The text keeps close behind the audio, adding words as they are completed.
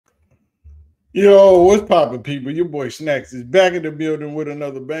Yo, what's poppin', people? Your boy Snacks is back in the building with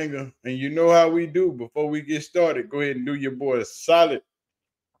another banger. And you know how we do. Before we get started, go ahead and do your boy a solid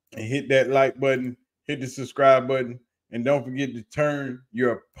and hit that like button, hit the subscribe button, and don't forget to turn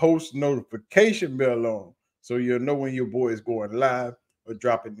your post notification bell on so you'll know when your boy is going live or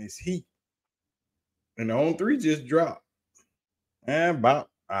dropping this heat. And the On3 just dropped. And about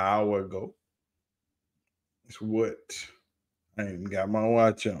an hour ago. It's what? I ain't got my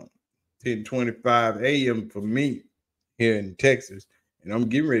watch on. 10:25 a.m. for me here in Texas, and I'm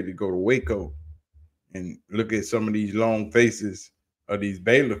getting ready to go to Waco and look at some of these long faces of these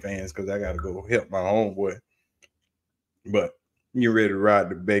Baylor fans because I got to go help my homeboy. But you're ready to ride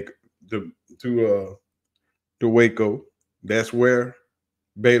to Baker to Waco. That's where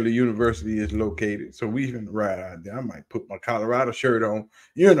Baylor University is located. So we can ride out there. I might put my Colorado shirt on,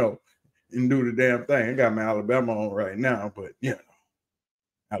 and do the damn thing. I got my Alabama on right now, but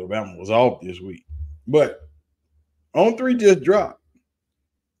Alabama was off this week. But On3 just dropped.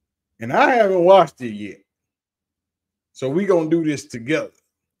 And I haven't watched it yet. So we're going to do this together.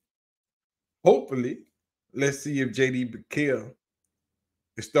 Hopefully, let's see if JD Pickell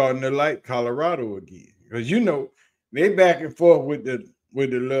is starting to like Colorado again. Because they back and forth with the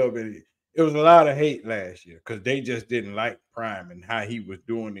love. And it was a lot of hate last year because they just didn't like Prime and how he was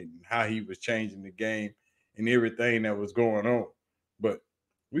doing it and how he was changing the game and everything that was going on. But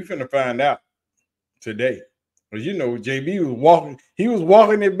we finna find out today. Because JB was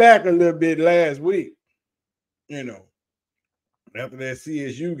walking it back a little bit last week. After that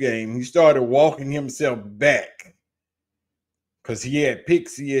CSU game, he started walking himself back. Because he had picked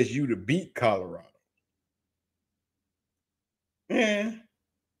CSU to beat Colorado. Yeah.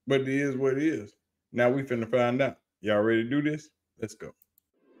 But it is what it is. Now we finna find out. Y'all ready to do this? Let's go.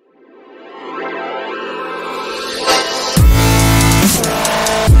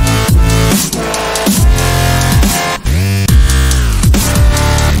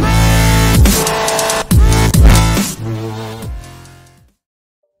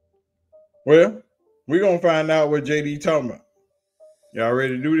 Well, we're going to find out what JD talking about. Y'all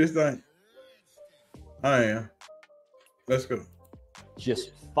ready to do this thing? I am. Let's go.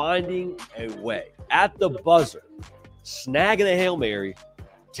 Just finding a way at the buzzer, snagging a Hail Mary,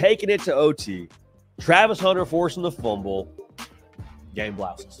 taking it to OT, Travis Hunter forcing the fumble, game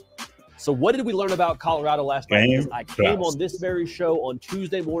blouses. So what did we learn about Colorado last night? I came on this very show on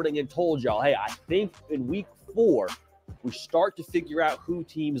Tuesday morning and told y'all, hey, I think in week 4, we start to figure out who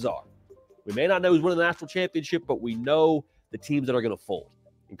teams are. We may not know who's winning the national championship, but we know the teams that are going to fold.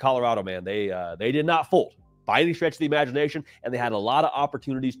 In Colorado, man, they did not fold by any stretch of the imagination, and they had a lot of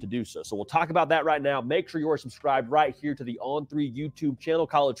opportunities to do so. So we'll talk about that right now. Make sure you are subscribed right here to the On3 YouTube channel,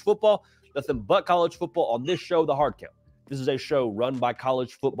 College Football. Nothing but college football on this show, The Hard Count. This is a show run by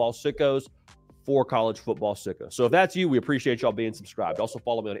college football sickos for college football sickos. So if that's you, we appreciate y'all being subscribed. Also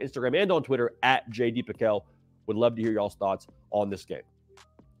follow me on Instagram and on Twitter at JD Pickell. Would love to hear y'all's thoughts on this game.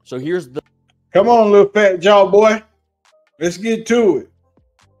 So here's the... Come on, little fat jaw boy. Let's get to it.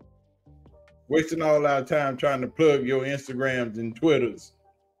 Wasting all our time trying to plug your Instagrams and Twitters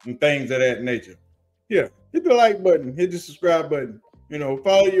and things of that nature. Yeah, hit the like button, hit the subscribe button.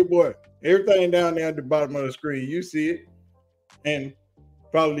 Follow your boy. Everything down there at the bottom of the screen, you see it. And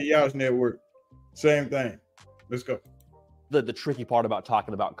follow the Youch Network. Same thing. Let's go. The tricky part about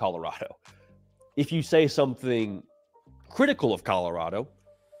talking about Colorado. If you say something critical of Colorado,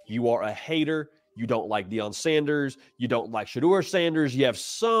 you are a hater. You don't like deionsanders. You don't like Shedeur Sanders. You have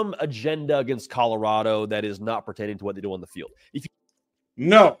some agenda against Colorado that is not pertaining to what they do on the field.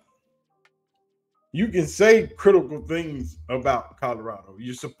 No. You can say critical things about Colorado.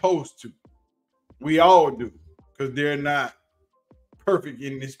 You're supposed to. We all do. Because they're not perfect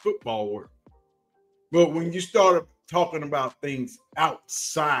in this football world. But when you start talking about things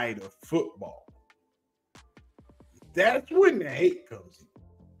outside of football, that's when the hate comes in.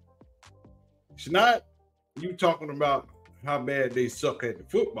 It's not you talking about how bad they suck at the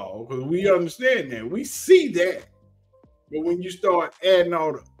football, because we understand that. We see that. But when you start adding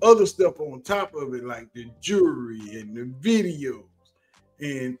all the other stuff on top of it, like the jewelry and the videos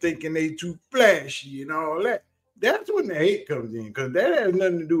and thinking they too flashy and all that, that's when the hate comes in, because that has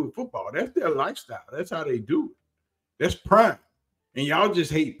nothing to do with football. That's their lifestyle. That's how they do it. That's Prime. And y'all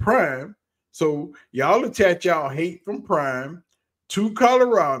just hate Prime. So y'all attach y'all hate from Prime to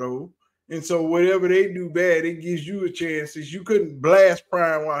Colorado. And so whatever they do bad, it gives you a chance, since you couldn't blast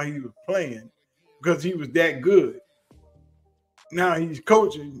Prime while he was playing because he was that good. Now he's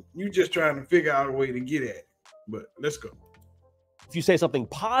coaching. You just trying to figure out a way to get at it. But let's go. If you say something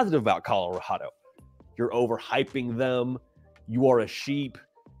positive about Colorado, you're overhyping them. You are a sheep.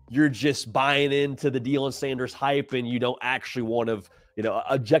 you're just buying into the Deion Sanders hype and you don't actually want to,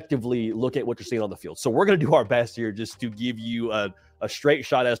 objectively look at what you're seeing on the field. So we're going to do our best here just to give you a straight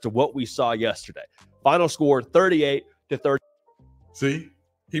shot as to what we saw yesterday. Final score 38-30. See,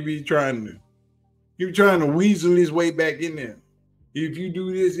 he be trying to weasel his way back in there. If you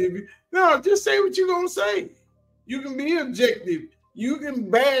do this, no, just say what you're going to say. You can be objective. You can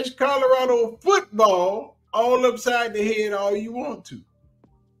bash Colorado football all upside the head all you want to.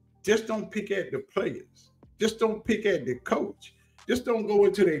 Just don't pick at the players. Just don't pick at the coach. Just don't go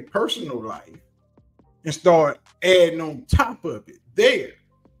into their personal life and start adding on top of it. There.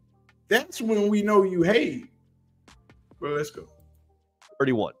 That's when we know you hate. Well, let's go.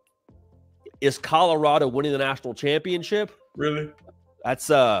 31. Is Colorado winning the national championship? Really? That's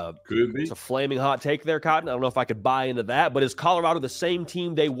could be. It's a flaming hot take there, Cotton. I don't know if I could buy into that, but is Colorado the same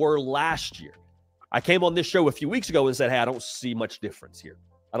team they were last year? I came on this show a few weeks ago and said, hey, I don't see much difference here.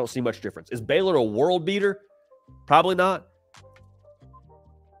 I don't see much difference. Is Baylor a world beater? Probably not.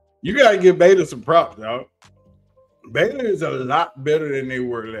 You got to give Baylor some props, dog. Baylor is a lot better than they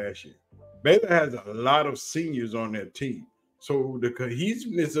were last year. Baylor has a lot of seniors on their team. So the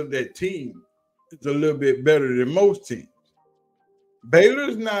cohesiveness of that team is a little bit better than most teams.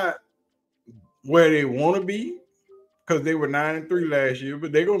 Baylor's not where they want to be because they were 9-3 last year,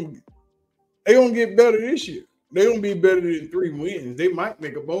 but they're gonna get better this year. They're gonna be better than 3 wins. They might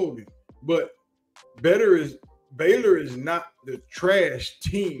make a bowl game, but Baylor is not the trash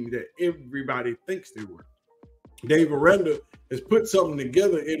team that everybody thinks they were. Dave Aranda has put something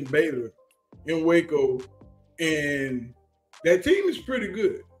together in Baylor, in Waco, and that team is pretty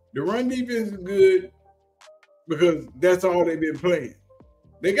good. The run defense is good because that's all they've been playing.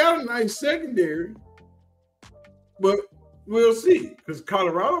 They got a nice secondary, but we'll see. Because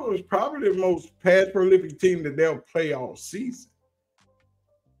Colorado is probably the most pass-prolific team that they'll play all season.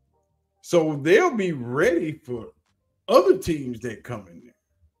 So they'll be ready for other teams that come in there.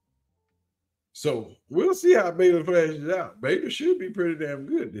 So we'll see how Baylor flashes out. Baylor should be pretty damn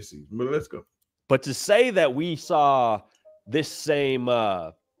good this season, but let's go. But to say that we saw this same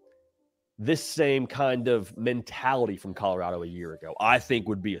kind of mentality from Colorado a year ago, I think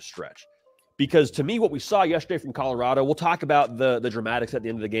would be a stretch. Because to me, what we saw yesterday from Colorado, we'll talk about the dramatics at the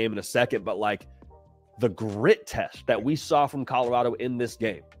end of the game in a second, but like the grit test that we saw from Colorado in this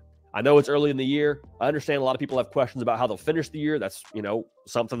game. I know it's early in the year. I understand a lot of people have questions about how they'll finish the year. That's,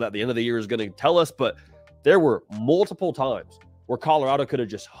 something that the end of the year is going to tell us. But there were multiple times where Colorado could have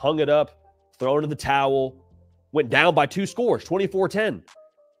just hung it up, thrown in the towel, went down by 2 scores, 24-10.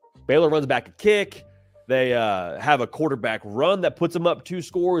 Baylor runs back a kick. They have a quarterback run that puts them up 2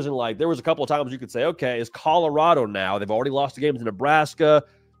 scores. And there was a couple of times you could say, okay, is Colorado now? They've already lost the game to Nebraska,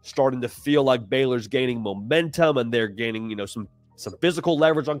 starting to feel like Baylor's gaining momentum and they're gaining, some physical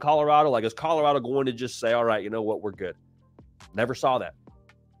leverage on Colorado. Is Colorado going to just say, all right, you know what, we're good? Never saw that.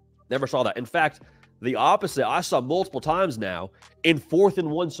 In fact, the opposite, I saw multiple times now in 4th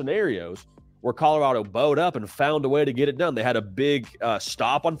and 1 scenarios where Colorado bowed up and found a way to get it done. They had a big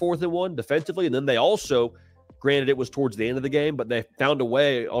stop on 4th and 1 defensively, and then they also, granted it was towards the end of the game, but they found a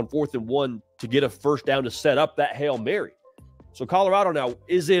way on 4th and 1 to get a first down to set up that Hail Mary. So Colorado now,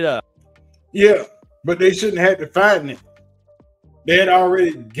 is it a... Yeah, but they shouldn't have to find it. They had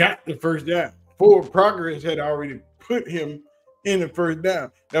already got the first down. Forward Progress had already put him in the first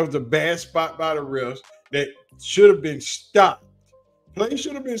down. That was a bad spot by the refs that should have been stopped. Play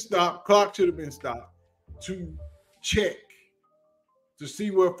should have been stopped. Clock should have been stopped to check to see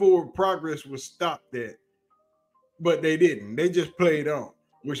where Forward Progress was stopped at. But they didn't. They just played on,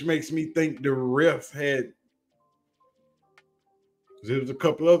 which makes me think the refs had... There was a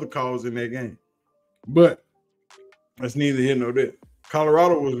couple other calls in that game. But that's neither here nor there.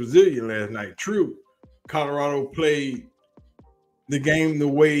 Colorado was resilient last night. True. Colorado played the game the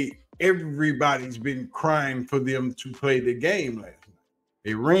way everybody's been crying for them to play the game last night.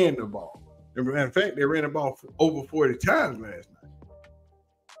 They ran the ball. In fact, they ran the ball over 40 times last night.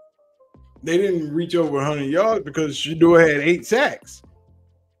 They didn't reach over 100 yards because Shedeur had 8 sacks.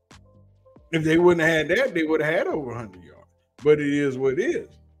 If they wouldn't have had that, they would have had over 100 yards. But it is what it is.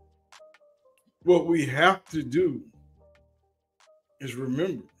 What we have to do is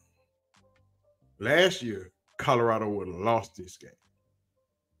remember, last year, Colorado would have lost this game.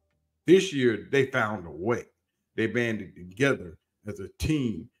 This year, they found a way. They banded together as a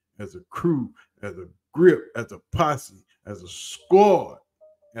team, as a crew, as a grip, as a posse, as a squad,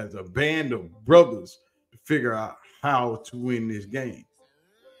 as a band of brothers to figure out how to win this game.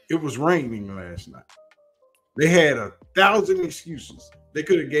 It was raining last night. They had 1,000 excuses. They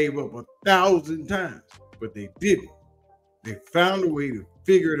could have gave up 1,000 times, but they didn't. They found a way to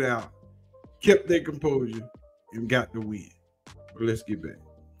figure it out, kept their composure, and got the win. But let's get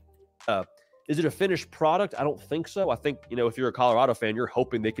back. Is it a finished product? I don't think so. I think, if you're a Colorado fan, you're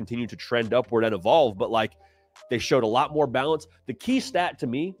hoping they continue to trend upward and evolve, but they showed a lot more balance. The key stat to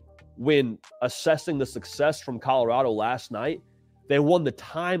me when assessing the success from Colorado last night, they won the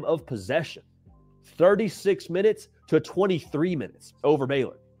time of possession, 36 minutes to 23 minutes over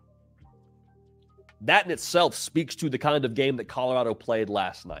Baylor. That in itself speaks to the kind of game that Colorado played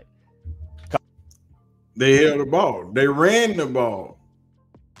last night. They held the ball. They ran the ball.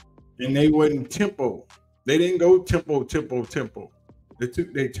 And they wasn't tempo. They didn't go tempo. They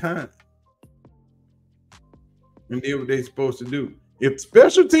took their time. And did what they supposed to do. If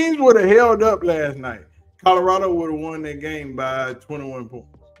special teams would have held up last night, Colorado would have won that game by 21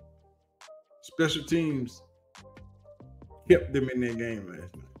 points. Special teams kept them in that game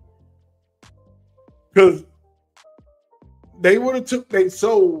last night. Because they would have took their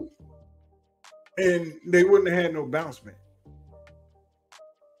soul and they wouldn't have had no bounce back.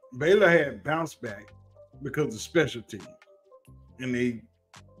 Baylor had bounce back because of special teams. And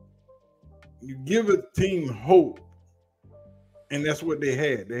you give a team hope. And that's what they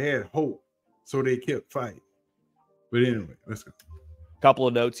had. They had hope. So they kept fighting. But anyway, let's go. Couple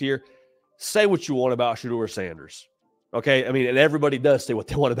of notes here. Say what you want about Shedeur Sanders. Okay? I mean, and everybody does say what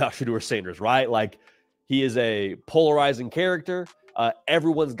they want about Shedeur Sanders, right? He is a polarizing character.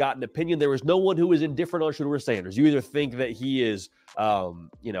 Everyone's got an opinion. There is no one who is indifferent on Shedeur Sanders. You either think that he is, a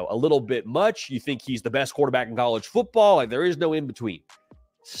little bit much. You think he's the best quarterback in college football. There is no in between.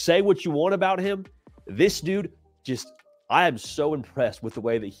 Say what you want about him. This dude I am so impressed with the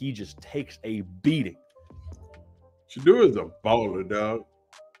way that he just takes a beating. Shedeur is a baller, dog.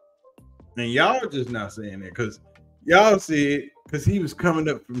 And y'all just not saying that because y'all see it because he was coming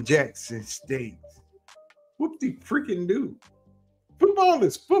up from Jackson State. What the freaking do? Football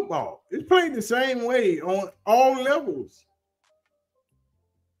is football. It's played the same way on all levels.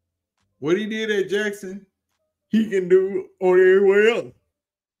 What he did at Jackson, he can do on everywhere else.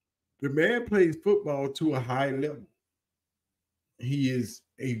 The man plays football to a high level. He is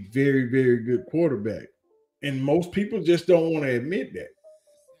a very, very good quarterback. And most people just don't want to admit that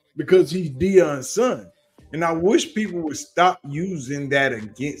because he's Deion's son. And I wish people would stop using that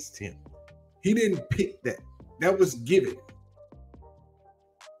against him. He didn't pick that. That was given.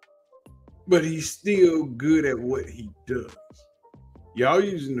 But he's still good at what he does. Y'all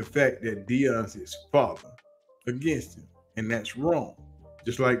using the fact that Deion's his father against him. And that's wrong.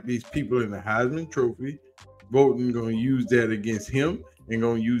 Just like these people in the Heisman Trophy voting going to use that against him and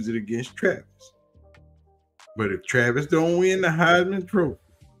going to use it against Travis. But if Travis don't win the Heisman Trophy,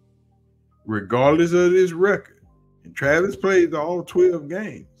 regardless of his record, and Travis plays all 12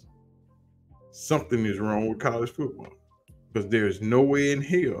 games, something is wrong with college football. Because there's no way in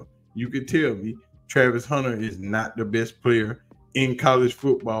hell you could tell me Travis Hunter is not the best player in college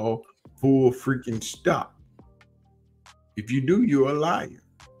football, full freaking stop. If you do, you're a liar.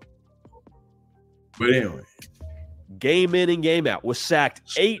 But anyway. Game in and game out. Was sacked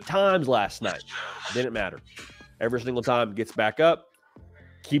 8 times last night. Didn't matter. Every single time gets back up,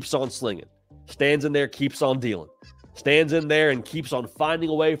 keeps on slinging. Stands in there, keeps on dealing. Stands in there and keeps on finding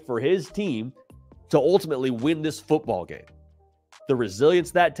a way for his team to ultimately win this football game. The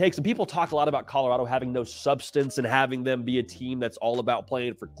resilience that takes, and people talk a lot about Colorado having no substance and having them be a team that's all about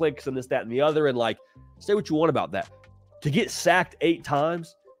playing for clicks and this, that, and the other. And say what you want about that. To get sacked 8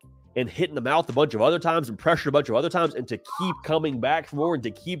 times and hit in the mouth a bunch of other times and pressure a bunch of other times and to keep coming back for more and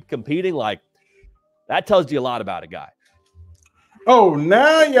to keep competing, that tells you a lot about a guy. Oh,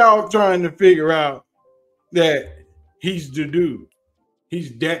 now y'all trying to figure out that he's the dude.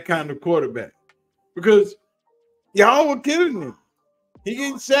 He's that kind of quarterback. Because y'all were killing him. He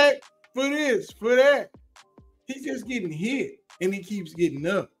getting sacked for this, for that. He's just getting hit, and he keeps getting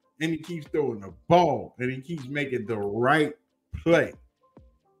up, and he keeps throwing the ball, and he keeps making the right play.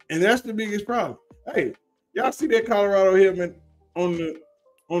 And that's the biggest problem. Hey, y'all see that Colorado helmet on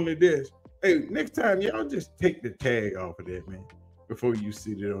the desk? Hey, next time y'all just take the tag off of that, man, before you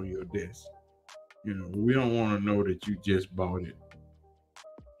sit it on your desk. We don't want to know that you just bought it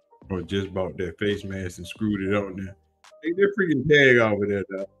or just bought that face mask and screwed it on there. Take that freaking tag off of there,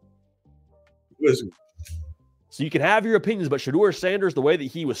 dog. Listen. So you can have your opinions, but Shedeur Sanders, the way that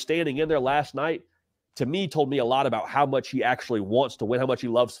he was standing in there last night, to me, told me a lot about how much he actually wants to win, how much he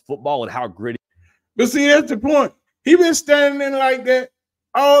loves football, and how gritty. But see, that's the point. He been standing in like that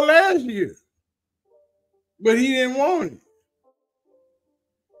all last year. But he didn't want it.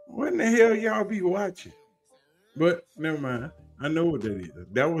 What in the hell y'all be watching? But never mind. I know what that is.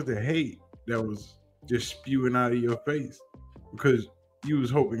 That was the hate that was just spewing out of your face because you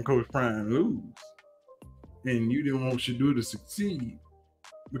was hoping Coach Prime lose. And you didn't want Shedeur to succeed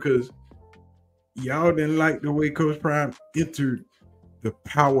because y'all didn't like the way Coach Prime entered the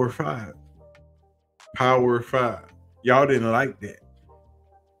Power 5. Power 5. Y'all didn't like that.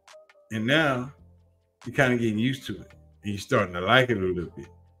 And now you're kind of getting used to it. And you're starting to like it a little bit.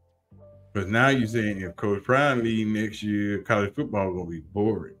 Because now you're saying if Coach Prime leaves next year, college football going to be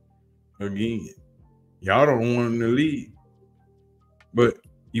boring again. Y'all don't want him to leave. But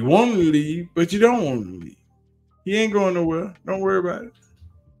you want him to leave, but you don't want him to leave. He ain't going nowhere. Don't worry about it.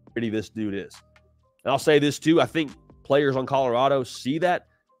 Pretty this dude is. And I'll say this too. I think players on Colorado see that,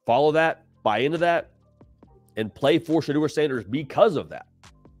 follow that, buy into that, and play for Shedeur Sanders because of that.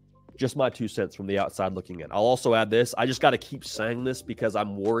 Just my 2 cents from the outside looking in. I'll also add this. I just got to keep saying this because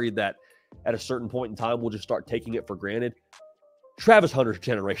I'm worried that at a certain point in time, we'll just start taking it for granted. Travis Hunter's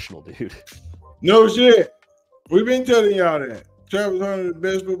generational, dude. No shit. We've been telling y'all that. Travis Hunter is the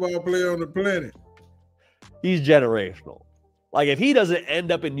best football player on the planet. He's generational. Like, if he doesn't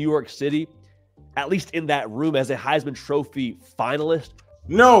end up in New York City, at least in that room as a Heisman Trophy finalist.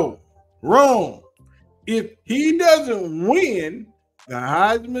 No, wrong. If he doesn't win the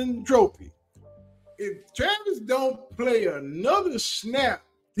Heisman Trophy, if Travis don't play another snap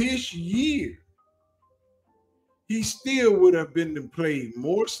this year, he still would have been to play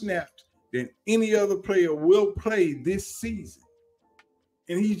more snaps than any other player will play this season.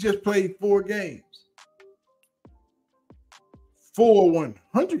 And he just played 4 games. 4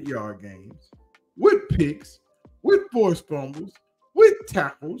 100-yard games with picks, with forced fumbles, with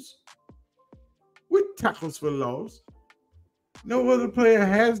tackles for loss. No other player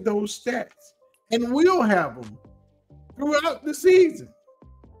has those stats and will have them throughout the season.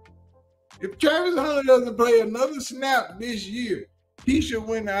 If Travis Hunter doesn't play another snap this year, he should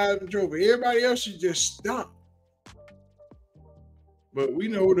win the Heisman Trophy. Everybody else should just stop. But we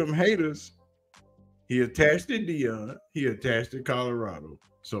know them haters. He attached to Deion. He attached to Colorado.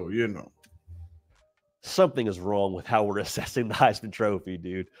 So, you know. Something is wrong with how we're assessing the Heisman Trophy,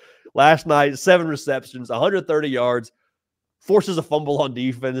 dude. Last night, 7 receptions, 130 yards, forces a fumble on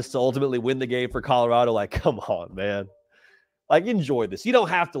defense to ultimately win the game for Colorado. Like, come on, man. Like, enjoy this. You don't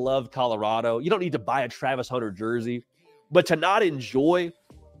have to love Colorado. You don't need to buy a Travis Hunter jersey. But to not enjoy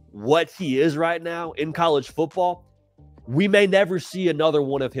what he is right now in college football, we may never see another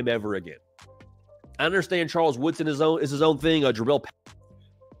one of him ever again. I understand Charles Woodson is his own thing.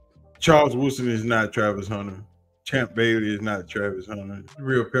 Charles Woodson is not Travis Hunter. Champ Bailey is not Travis Hunter.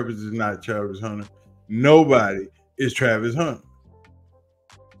 Real Peppers is not Travis Hunter. Nobody is Travis Hunter.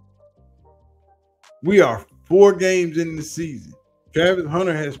 We are 4 games in the season. Travis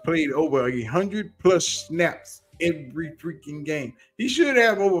Hunter has played over 100+ snaps every freaking game. He should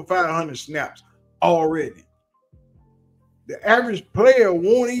have over 500 snaps already. The average player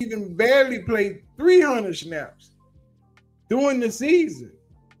won't even barely play 300 snaps during the season.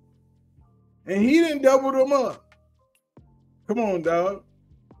 And he didn't double them up. Come on, dog.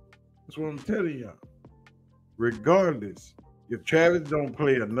 That's what I'm telling y'all. Regardless, if Travis don't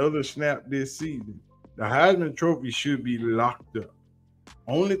play another snap this season, the Heisman Trophy should be locked up.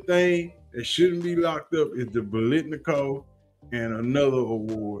 Only thing that shouldn't be locked up is the Biletnikoff and another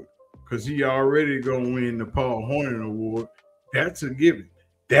award, because he already going to win the Paul Hornung Award. That's a given.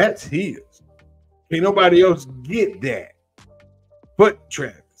 That's his. Ain't nobody else get that but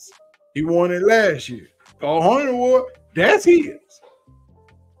Travis. He won it last year. Paul Hornung Award, that's his.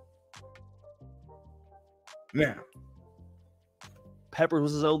 Now, Peppers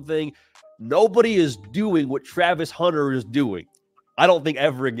was his own thing. Nobody is doing what Travis Hunter is doing. I don't think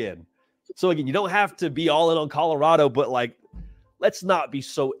ever again. So again, you don't have to be all in on Colorado, but like, let's not be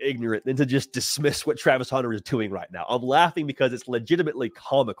so ignorant than to just dismiss what Travis Hunter is doing right now. I'm laughing because it's legitimately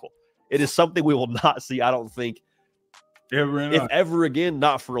comical. It is something we will not see, I don't think, if ever again,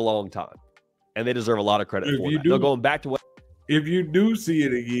 not for a long time. And they deserve a lot of credit for that. They're going back to what. If you do see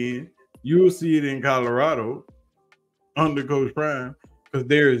it again, you will see it in Colorado under Coach Prime, because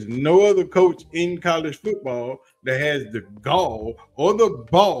there is no other coach in college football that has the gall or the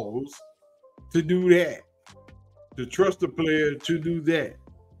balls to do that, to trust a player to do that.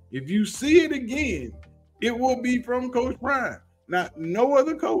 If you see it again, it will be from Coach Prime, not no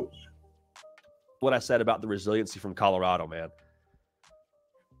other coach. What I said about the resiliency from Colorado, man.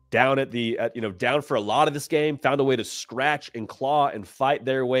 Down down for a lot of this game, found a way to scratch and claw and fight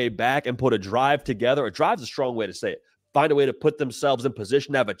their way back and put a drive together. A drive's a strong way to say it. Find a way to put themselves in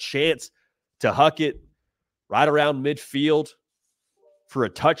position to have a chance to huck it right around midfield for a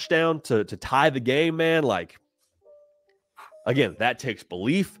touchdown to tie the game, man. Like, again, that takes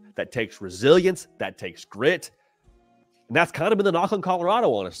belief. that takes resilience, that takes grit. And that's kind of been the knock on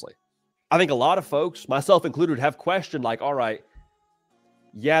Colorado, honestly. I think a lot of folks, myself included, have questioned, like, all right,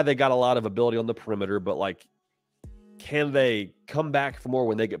 yeah, they got a lot of ability on the perimeter, but like, can they come back for more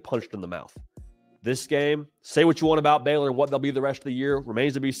when they get punched in the mouth? This game, say what you want about Baylor and what they'll be the rest of the year,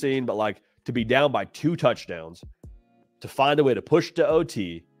 remains to be seen, but like, to be down by 2 touchdowns, to find a way to push to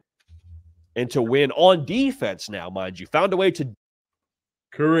OT, and to win on defense now, mind you, found a way to.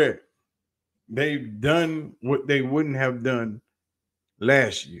 Correct. They've done what they wouldn't have done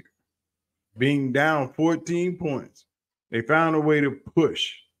last year. Being down 14 points, they found a way to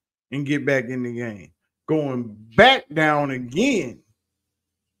push and get back in the game. Going back down again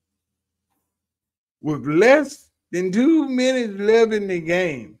with less than 2 minutes left in the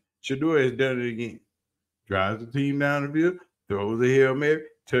game, Shedeur has done it again. Drives the team down the field, throws a Hail Mary,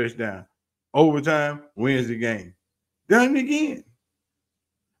 touchdown. Overtime, wins the game. Done it again.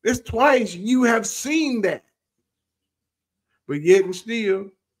 That's twice you have seen that. But yet and still,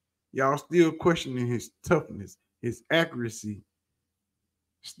 y'all still questioning his toughness, his accuracy.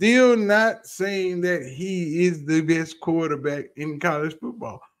 Still not saying that he is the best quarterback in college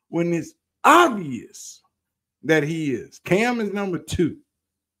football when it's obvious that he is. Cam is number 2.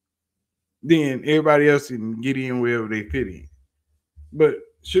 Then everybody else can get in wherever they fit in. But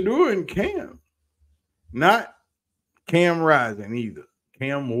Shedeur and Cam, not Cam Rising either.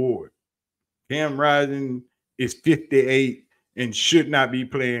 Cam Ward. Cam Rising is 58 and should not be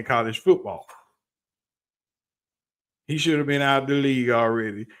playing college football. He should have been out of the league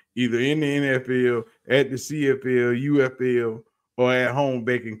already, either in the NFL, at the CFL, UFL, or at home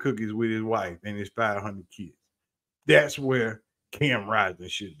baking cookies with his wife and his 500 kids. That's where Cam Rising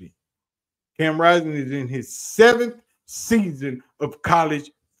should be. Cam Rising is in his 7th season of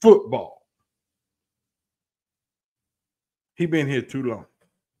college football. He been here too long.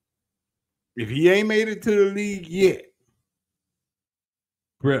 If he ain't made it to the league yet,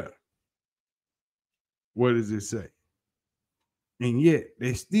 bruh, what does it say? And yet,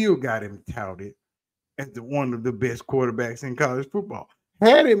 they still got him touted as one of the best quarterbacks in college football.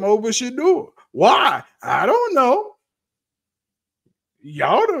 Had him over Shedeur. Why? I don't know.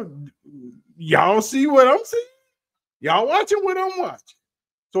 Y'all see what I'm seeing? Y'all watching what I'm watching.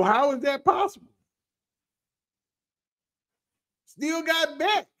 So how is that possible? Still got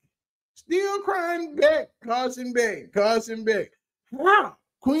back. Still crying back. Carson Beck. How?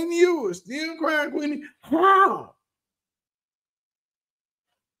 Quinn Ewers still crying Quinn. How?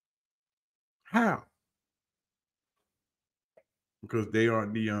 How? Because they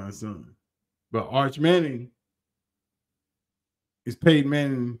aren't Deion's son. But Arch Manning is Peyton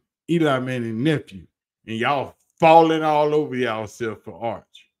Manning, Eli Manning's nephew. And y'all falling all over yourself for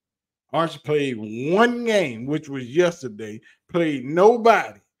Arch. Arch played 1 game, which was yesterday, played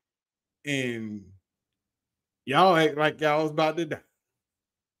nobody. And y'all act like y'all was about to die.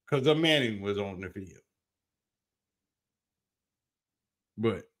 Because the Manning was on the field.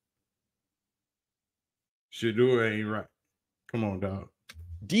 But Shedeur ain't right. Come on, dog.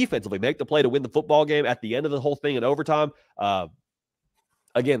 Defensively, make the play to win the football game at the end of the whole thing in overtime.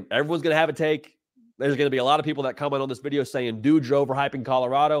 Again, everyone's going to have a take. There's going to be a lot of people that comment on this video saying, dude, you're overhyping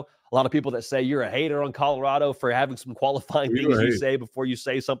Colorado. A lot of people that say you're a hater on Colorado for having some qualifying things you say before you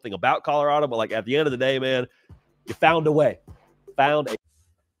say something about Colorado. But like at the end of the day, man, you found a way.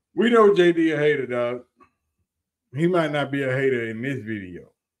 We know JD a hater, dog. He might not be a hater in this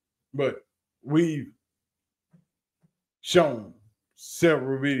video, but we've shown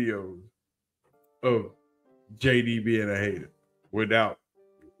several videos of JD being a hater without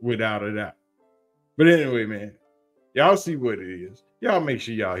a doubt. But anyway, man, y'all see what it is. Y'all make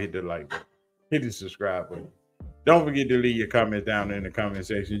sure y'all hit the like button, hit the subscribe button. Don't forget to leave your comments down in the comment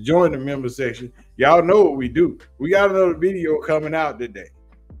section. Join the member section. Y'all know what we do. We got another video coming out today.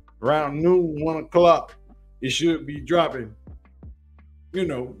 Around noon, 1 o'clock. It should be dropping. You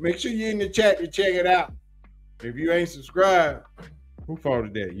know, make sure you're in the chat to check it out. If you ain't subscribed, who fault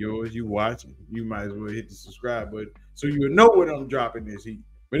is that? Yours, you watching. You might as well hit the subscribe button so you'll know when I'm dropping this heat.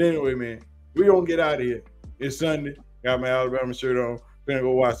 But anyway, man, we gonna get out of here. It's Sunday. Got my Alabama shirt on. Gonna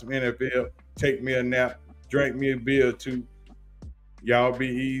go watch some NFL. Take me a nap. Drink me a beer or 2. Y'all be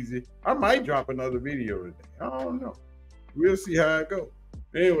easy. I might drop another video today. I don't know. We'll see how it goes.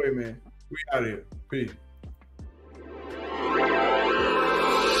 Anyway, man, we out of here. Peace.